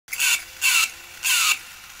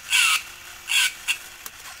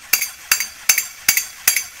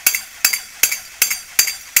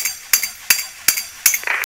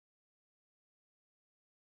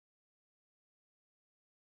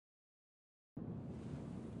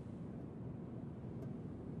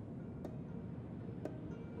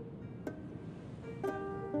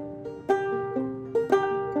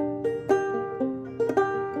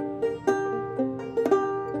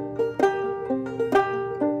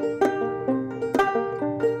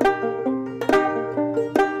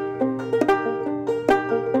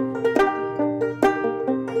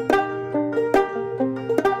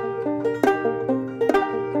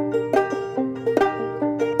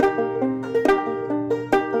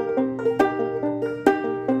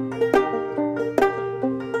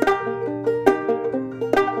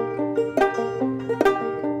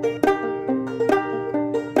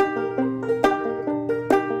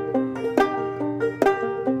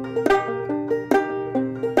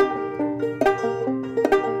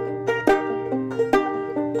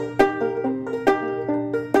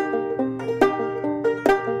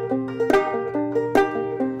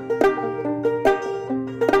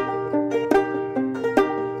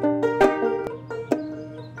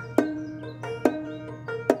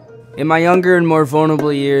In my younger and more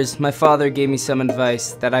vulnerable years, my father gave me some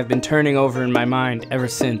advice that I've been turning over in my mind ever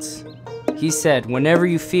since. He said, whenever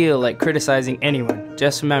you feel like criticizing anyone,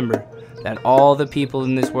 just remember that all the people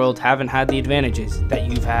in this world haven't had the advantages that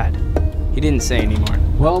you've had. He didn't say anymore.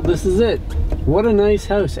 Well, this is it. What a nice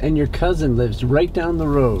house, and your cousin lives right down the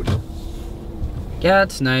road. Yeah,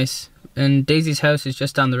 that's nice. And Daisy's house is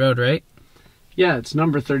just down the road, right? Yeah, it's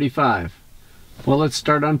number 35. Well, let's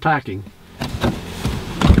start unpacking.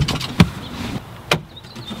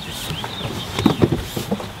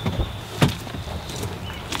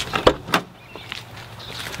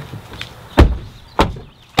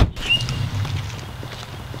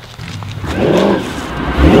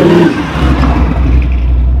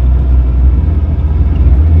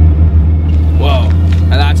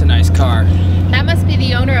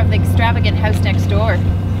 Extravagant house next door.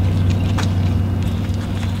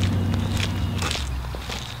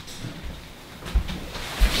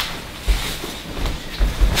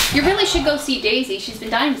 You really should go see Daisy. She's been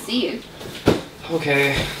dying to see you.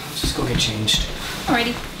 Okay, let's just go get changed.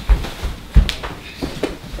 Alrighty.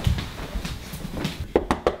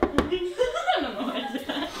 I don't know what I did.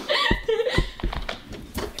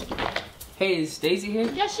 Hey, is Daisy here?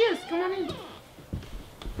 Yeah, she is. Come on in.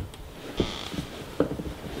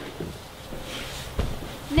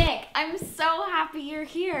 Nick, I'm so happy you're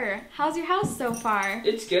here. How's your house so far?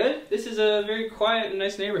 It's good. This is a very quiet and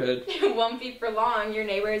nice neighborhood. It won't be for long. Your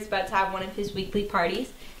neighbor is about to have one of his weekly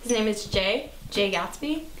parties. His name is Jay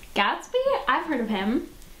Gatsby. Gatsby? I've heard of him.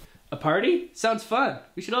 A party? Sounds fun.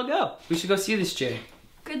 We should all go. We should go see this Jay.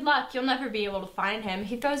 Good luck. You'll never be able to find him.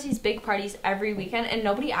 He throws these big parties every weekend and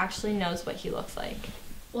nobody actually knows what he looks like.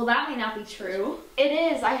 Well, that may not be true. It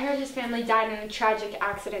is. I heard his family died in a tragic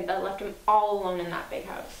accident that left him all alone in that big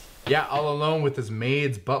house. Yeah, all alone with his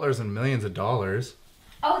maids, butlers, and millions of dollars.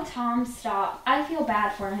 Oh, Tom, stop. I feel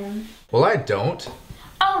bad for him. Well, I don't.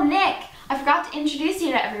 Oh, Nick, I forgot to introduce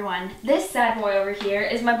you to everyone. This sad boy over here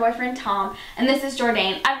is my boyfriend, Tom, and this is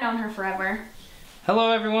Jordan. I've known her forever. Hello,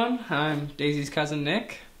 everyone. I'm Daisy's cousin,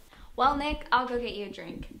 Nick. Well, Nick, I'll go get you a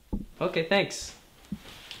drink. Okay, thanks.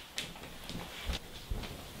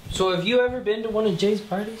 So have you ever been to one of Jay's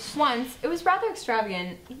parties? Once. It was rather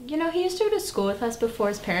extravagant. You know, he used to go to school with us before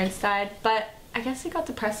his parents died, but I guess he got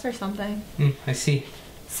depressed or something. I see.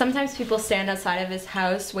 Sometimes people stand outside of his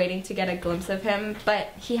house waiting to get a glimpse of him, but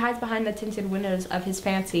he hides behind the tinted windows of his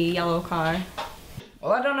fancy yellow car.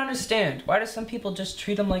 Well, I don't understand. Why do some people just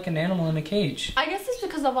treat him like an animal in a cage? I guess it's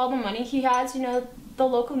because of all the money he has. You know, the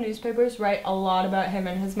local newspapers write a lot about him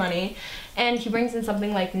and his money, and he brings in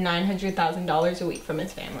something like $900,000 a week from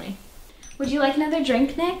his family. Would you like another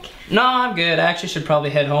drink, Nick? No, I'm good. I actually should probably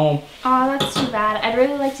head home. Aw, that's too bad. I'd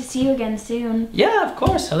really like to see you again soon. Yeah, of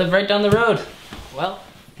course. I live right down the road. Well,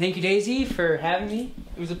 thank you, Daisy, for having me.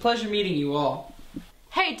 It was a pleasure meeting you all.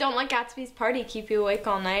 Hey, don't let Gatsby's party keep you awake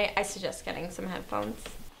all night. I suggest getting some headphones.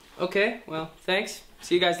 Okay, well, thanks.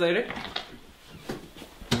 See you guys later.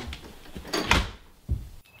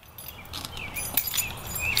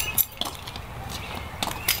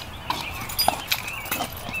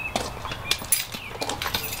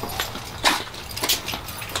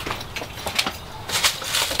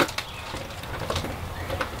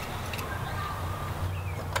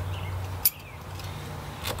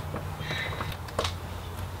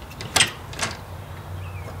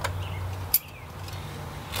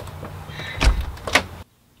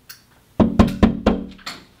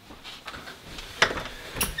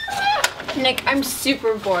 Nick, I'm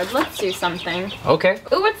super bored. Let's do something. Okay.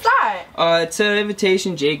 Ooh, what's that? It's an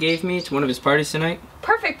invitation Jay gave me to one of his parties tonight.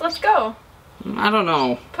 Perfect, let's go. I don't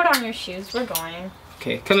know. Put on your shoes, we're going.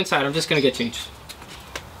 Okay, come inside. I'm just gonna get changed.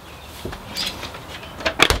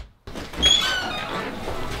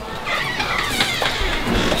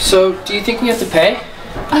 So, do you think we have to pay?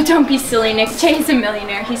 Oh, don't be silly, Nick. Jay is a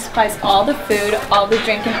millionaire. He supplies all the food, all the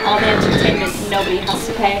drink, and all the entertainment. Nobody has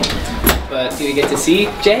to pay. But do we get to see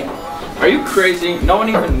Jay? Are you crazy? No one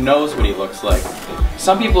even knows what he looks like.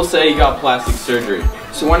 Some people say he got plastic surgery,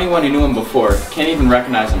 so anyone who knew him before can't even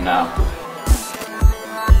recognize him now.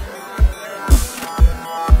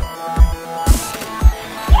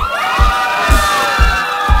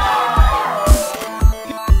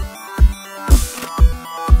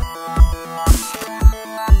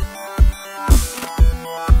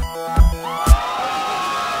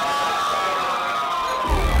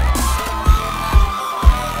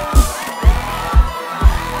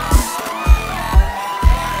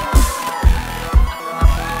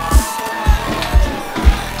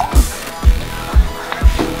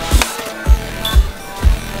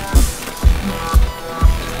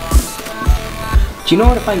 Do you know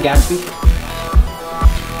where to find Gatsby?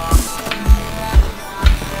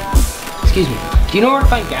 Excuse me. Do you know where to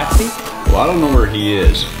find Gatsby? Well, I don't know where he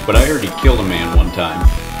is, but I heard he killed a man one time.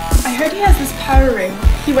 I heard he has this powder ring.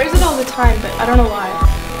 He wears it all the time, but I don't know why.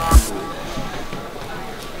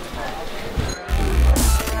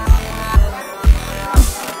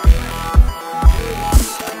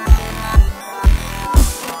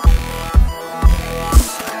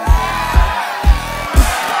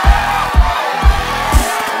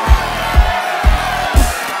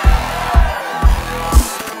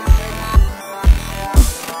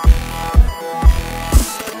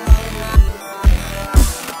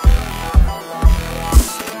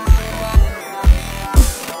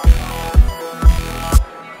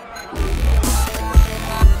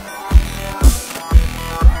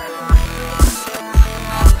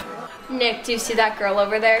 Nick, do you see that girl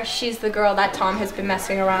over there? She's the girl that Tom has been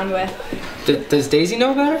messing around with. Does Daisy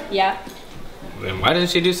know about her? Yeah. Then why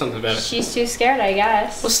didn't she do something about it? She's too scared, I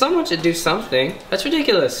guess. Well, someone should do something. That's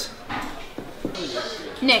ridiculous.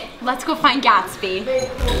 Nick, let's go find Gatsby.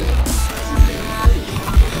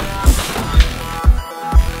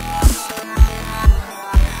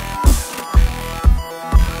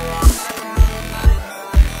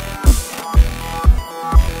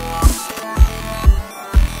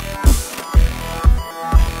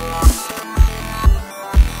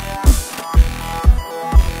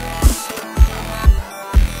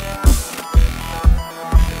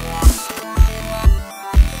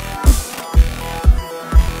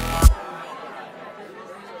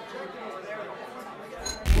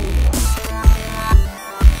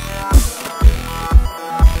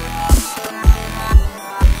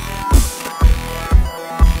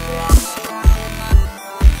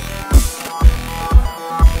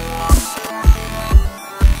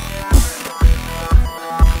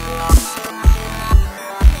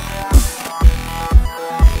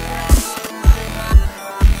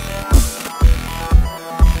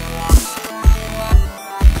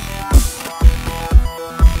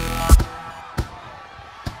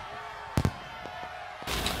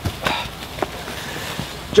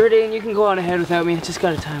 Jordan, you can go on ahead without me. I just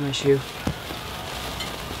gotta tie my shoe.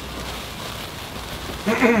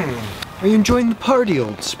 Are you enjoying the party,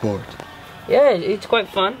 old sport? Yeah, it's quite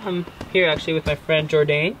fun. I'm here actually with my friend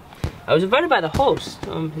Jordan. I was invited by the host.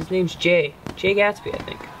 His name's Jay Gatsby, I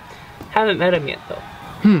think. Haven't met him yet though.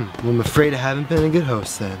 Well, I'm afraid I haven't been a good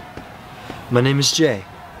host then. My name is Jay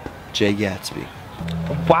Gatsby.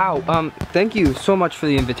 Wow, thank you so much for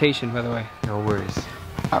the invitation, by the way. No worries.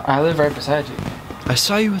 I live right beside you. I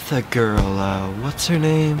saw you with a girl, what's her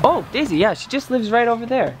name? Oh, Daisy, yeah, she just lives right over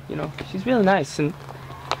there. You know, she's really nice. And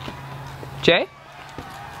Jay?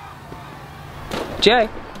 Jay?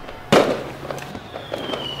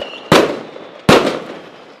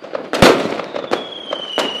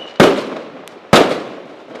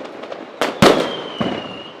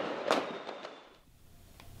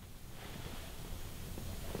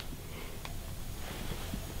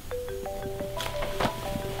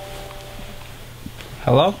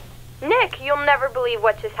 Hello? Nick, you'll never believe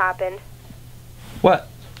what just happened. What?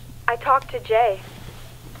 I talked to Jay.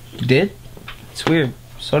 You did? It's weird.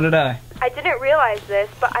 So did I. I didn't realize this,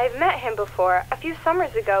 but I've met him before. A few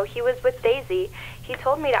summers ago, he was with Daisy. He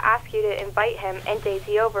told me to ask you to invite him and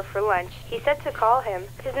Daisy over for lunch. He said to call him.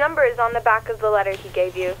 His number is on the back of the letter he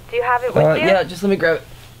gave you. Do you have it with you? Yeah, just let me grab it.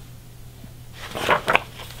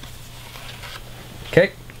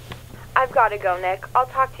 Okay. I've got to go, Nick. I'll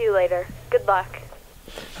talk to you later. Good luck.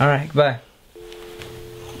 Alright, goodbye.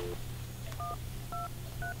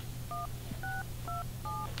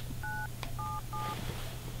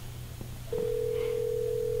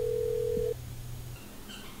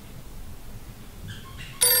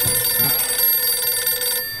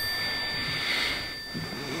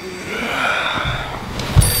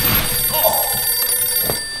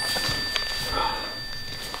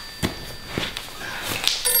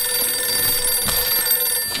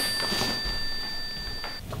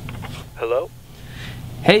 Hello?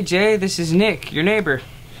 Hey Jay, this is Nick, your neighbor.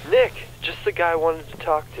 Nick, just the guy I wanted to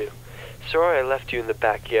talk to. Sorry I left you in the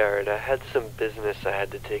backyard. I had some business I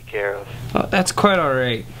had to take care of. Oh, that's quite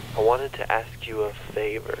alright. I wanted to ask you a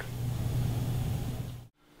favor.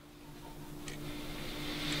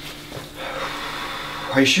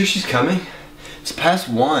 Are you sure she's coming? It's past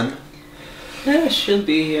 1. Yeah, she'll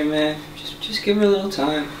be here, man. Just give her a little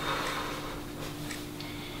time.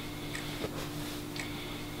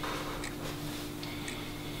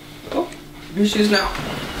 Oh, here she is now.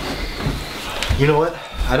 You know what?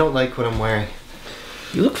 I don't like what I'm wearing.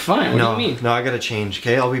 You look fine. What do you mean? No, I gotta change,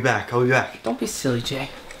 okay? I'll be back. Don't be silly, Jay.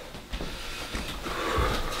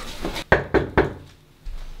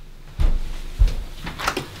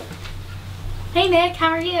 Hey Nick, how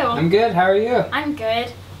are you? I'm good, how are you? I'm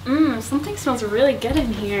good. Something smells really good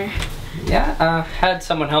in here. Yeah, had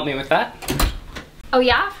someone help me with that. Oh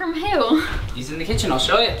yeah? From who? He's in the kitchen, I'll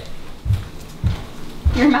show you.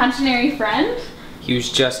 Your imaginary friend? He was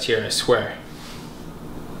just here, I swear.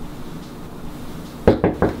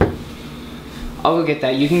 I'll go get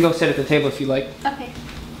that. You can go sit at the table if you like. Okay.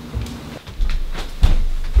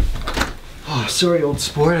 Oh, sorry, old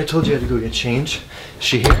sport. I told you I had to go get change. Is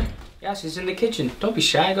she here? Yeah, she's in the kitchen. Don't be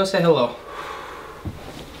shy. Go say hello.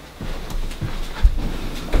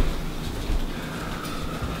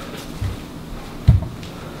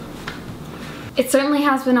 It certainly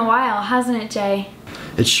has been a while, hasn't it, Jay?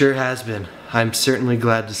 It sure has been. I'm certainly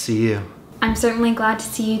glad to see you. I'm certainly glad to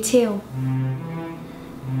see you too.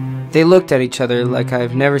 They looked at each other like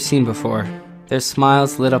I've never seen before. Their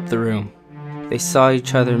smiles lit up the room. They saw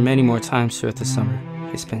each other many more times throughout the summer.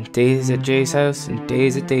 They spent days at Jay's house and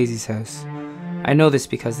days at Daisy's house. I know this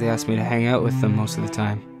because they asked me to hang out with them most of the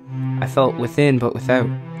time. I felt within but without.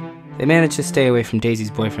 They managed to stay away from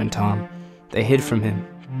Daisy's boyfriend Tom. They hid from him.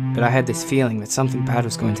 But I had this feeling that something bad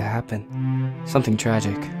was going to happen. Something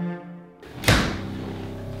tragic.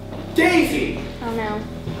 Daisy! Oh no.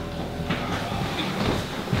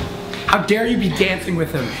 How dare you be dancing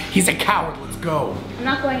with him? He's a coward, let's go. I'm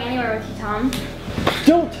not going anywhere with you, Tom.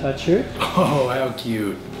 Don't touch her. Oh, how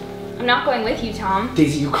cute. I'm not going with you, Tom.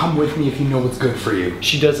 Daisy, you come with me if you know what's good for you.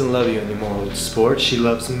 She doesn't love you anymore, old sport. She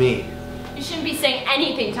loves me. You shouldn't be saying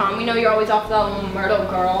anything, Tom. We know you're always off with that little Myrtle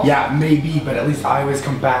girl. Yeah, maybe, but at least I always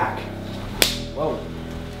come back. Whoa.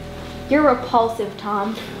 You're repulsive,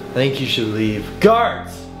 Tom. I think you should leave.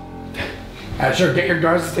 Guards! Sure, get your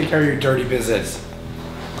guards to take care of your dirty business.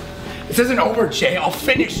 This isn't over, Jay. I'll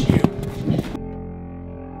finish you.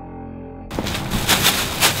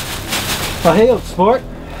 Oh, hey, old sport.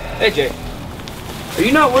 Hey, Jay. Are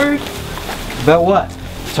you not worried? About what?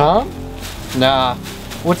 Tom? Nah.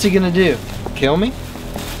 What's he gonna do? Kill me?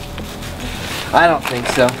 I don't think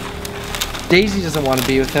so. Daisy doesn't want to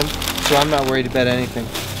be with him, so I'm not worried about anything.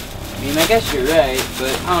 I mean, I guess you're right,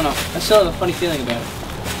 but I don't know. I still have a funny feeling about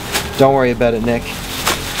it. Don't worry about it, Nick.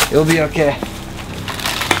 It'll be okay.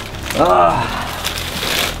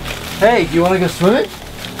 Hey, do you want to go swimming?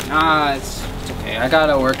 Nah, it's okay. I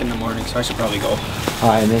gotta work in the morning, so I should probably go.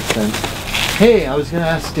 Alright, makes sense. Hey, I was gonna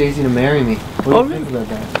ask Daisy to marry me. What do you think about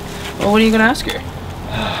that? Well, what are you gonna ask her?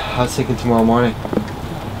 I was thinking tomorrow morning.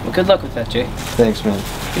 Well, good luck with that, Jay. Thanks, man.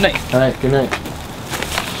 Good night. Alright, good night.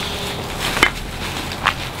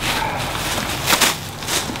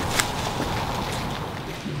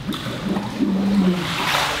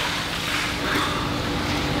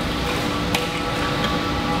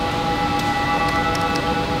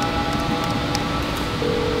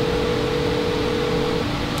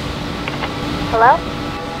 Hello?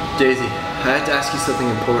 Daisy, I had to ask you something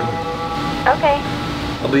important. Okay,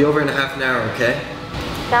 I'll be over in a half an hour, okay?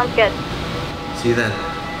 sounds good. See you then.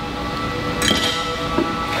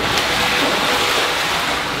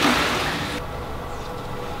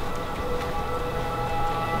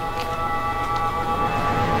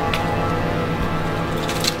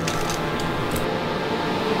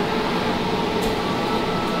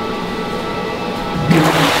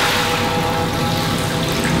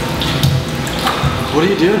 What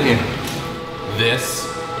are you doing here? This.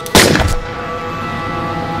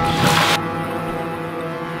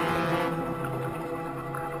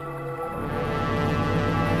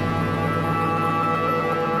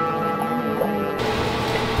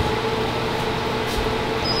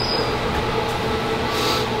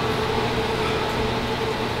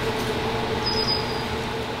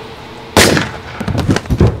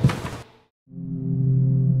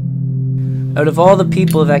 Out of all the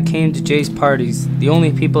people that came to Jay's parties, the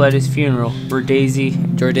only people at his funeral were Daisy,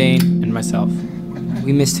 Jordan, and myself.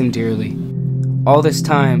 We missed him dearly. All this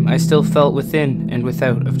time, I still felt within and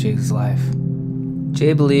without of Jay's life.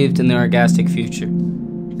 Jay believed in the orgastic future,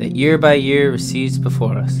 that year by year recedes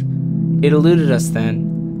before us. It eluded us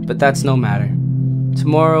then, but that's no matter.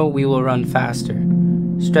 Tomorrow we will run faster,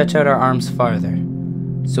 stretch out our arms farther.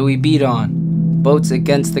 So we beat on, boats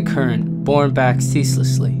against the current, borne back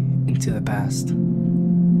ceaselessly into the past.